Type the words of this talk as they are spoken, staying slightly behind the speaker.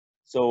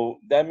So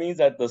that means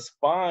that the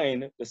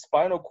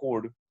spinal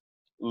cord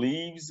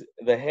leaves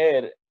the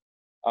head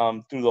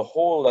through the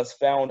hole that's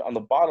found on the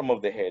bottom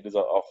of the head. There's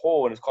a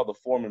hole, and it's called the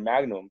foramen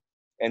magnum,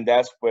 and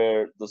that's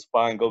where the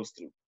spine goes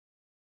through.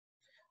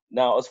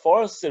 Now, as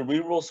far as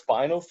cerebral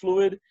spinal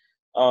fluid,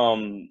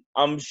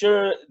 I'm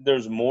sure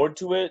there's more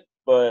to it,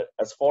 but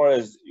as far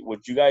as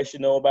what you guys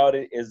should know about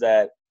it is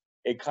that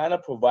it kind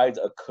of provides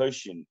a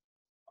cushion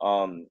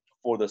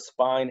for the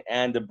spine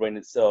and the brain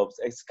itself.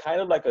 It's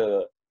kind of like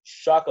a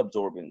shock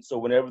absorbent. So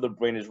whenever the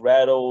brain is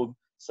rattled,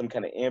 some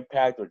kind of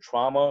impact or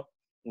trauma,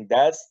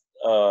 that's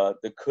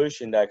the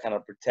cushion that kind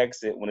of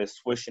protects it when it's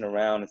swishing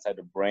around inside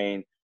the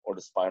brain or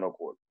the spinal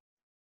cord,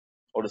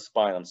 or the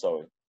spine, I'm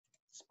sorry,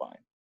 spine.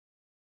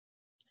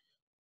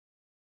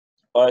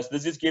 So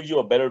this just gives you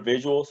a better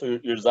visual. So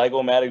your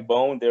zygomatic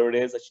bone, there it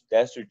is.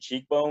 That's your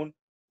cheekbone.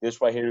 This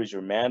right here is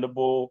your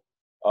mandible.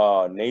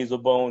 Nasal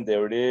bone,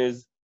 there it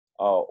is.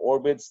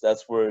 Orbits,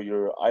 that's where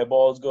your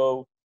eyeballs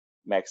go.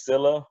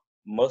 Maxilla,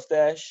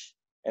 mustache,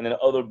 and then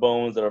other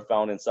bones that are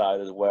found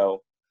inside as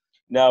well.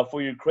 Now,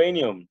 for your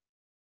cranium,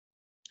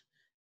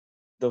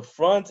 the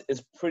front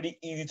is pretty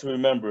easy to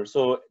remember.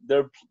 So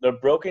they're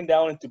broken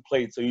down into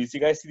plates. So you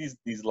guys see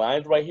these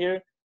lines right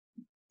here?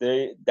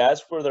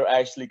 That's where they're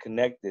actually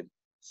connected.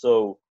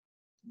 So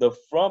the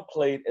front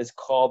plate is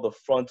called the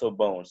frontal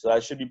bone. So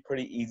that should be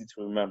pretty easy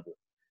to remember.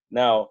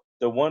 Now,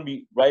 the one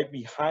right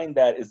behind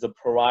that is the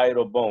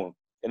parietal bone,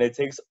 and it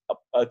takes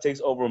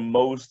over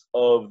most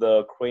of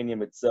the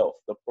cranium itself,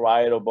 the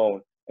parietal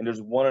bone, and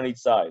there's one on each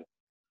side.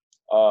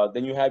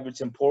 Then you have your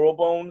temporal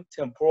bone.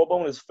 Temporal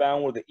bone is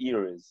found where the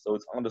ear is, so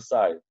it's on the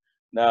side.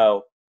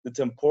 Now, the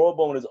temporal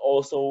bone is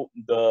also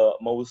the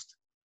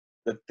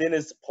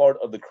thinnest part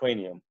of the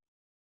cranium.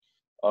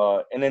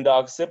 And then the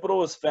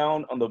occipital is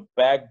found on the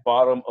back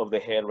bottom of the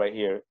head right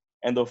here.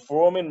 And the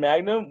foramen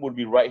magnum would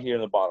be right here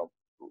in the bottom,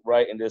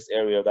 right in this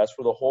area. That's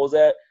where the hole's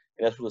at,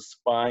 and that's where the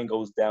spine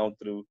goes down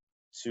through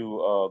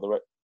to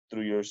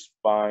through your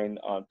spine,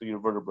 through your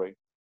vertebrae.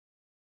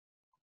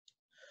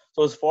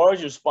 So as far as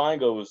your spine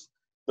goes,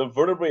 the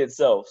vertebrae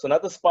itself, so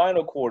not the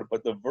spinal cord,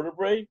 but the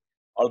vertebrae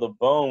are the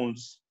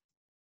bones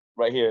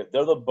right here.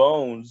 They're the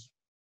bones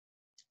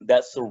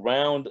that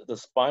surround the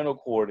spinal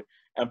cord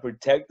and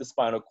protect the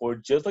spinal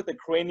cord. Just like the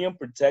cranium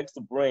protects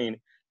the brain,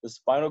 the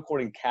spinal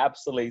cord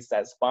encapsulates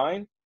that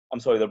spine. I'm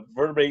sorry, the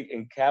vertebrae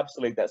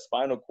encapsulate that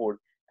spinal cord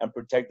and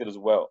protect it as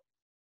well.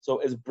 So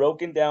it's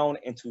broken down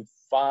into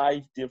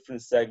 5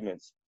 different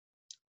segments.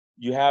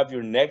 You have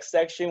your neck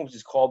section, which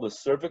is called the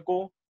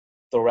cervical,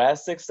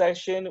 thoracic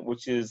section,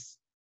 which is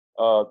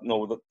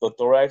the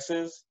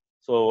thoraxes.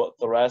 So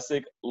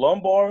thoracic,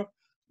 lumbar,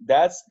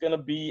 that's going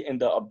to be in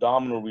the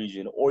abdominal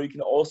region, or you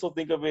can also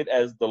think of it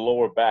as the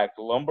lower back,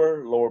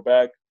 lumbar, lower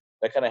back.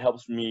 That kind of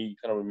helps me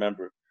kind of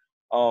remember.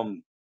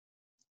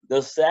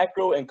 The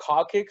sacral and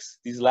coccyx,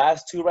 these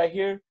last 2 right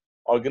here,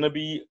 are going to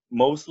be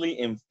mostly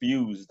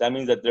infused. That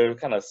means that they're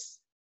kind of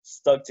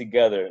stuck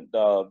together.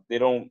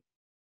 They're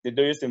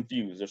just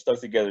infused. They're stuck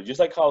together. Just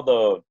like how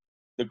the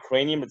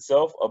cranium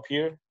itself up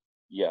here,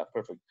 yeah,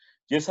 perfect.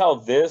 Just how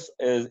this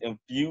is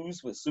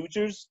infused with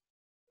sutures,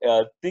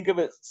 think of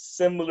it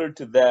similar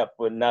to that,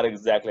 but not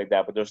exactly like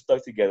that, but they're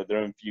stuck together,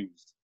 they're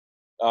infused.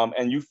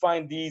 And you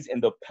find these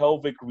in the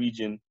pelvic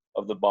region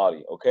of the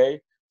body, okay?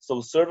 So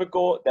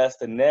cervical, that's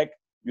the neck,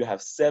 you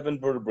have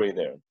 7 vertebrae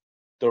there.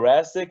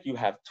 Thoracic, you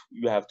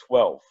have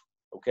 12,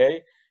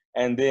 okay?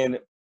 And then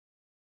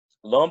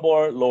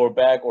lumbar, lower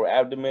back, or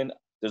abdomen,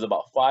 there's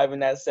about 5 in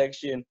that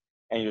section.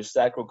 And your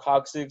sacral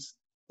coccyx,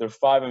 they're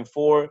 5 and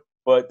 4,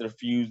 but they're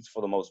fused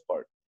for the most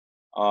part.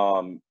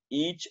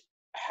 Each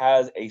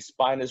has a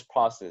spinous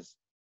process.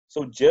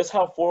 So just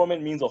how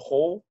foramen means a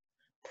hole,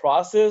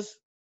 process,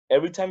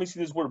 every time you see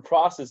this word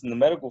process in the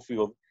medical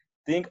field,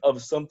 think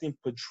of something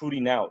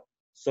protruding out,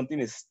 something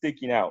is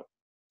sticking out.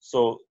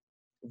 So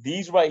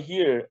these right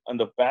here on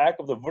the back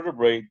of the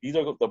vertebrae, these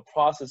are the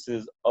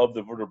processes of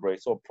the vertebrae.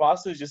 So a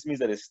process just means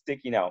that it's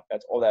sticking out.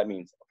 That's all that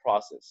means, a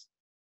process.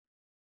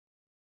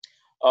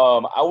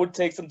 I would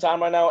take some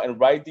time right now and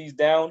write these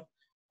down.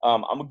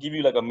 I'm gonna give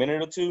you like a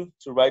minute or 2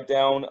 to write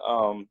down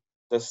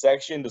the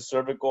section, the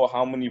cervical,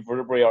 how many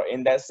vertebrae are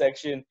in that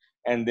section,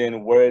 and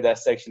then where that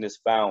section is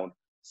found.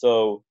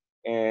 So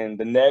in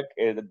the neck,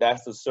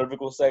 that's the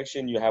cervical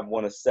section. You have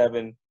 1 of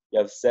 7. You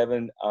have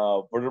 7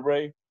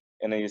 vertebrae,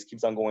 and then it just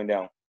keeps on going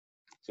down.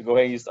 So go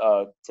ahead and just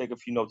take a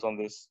few notes on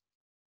this.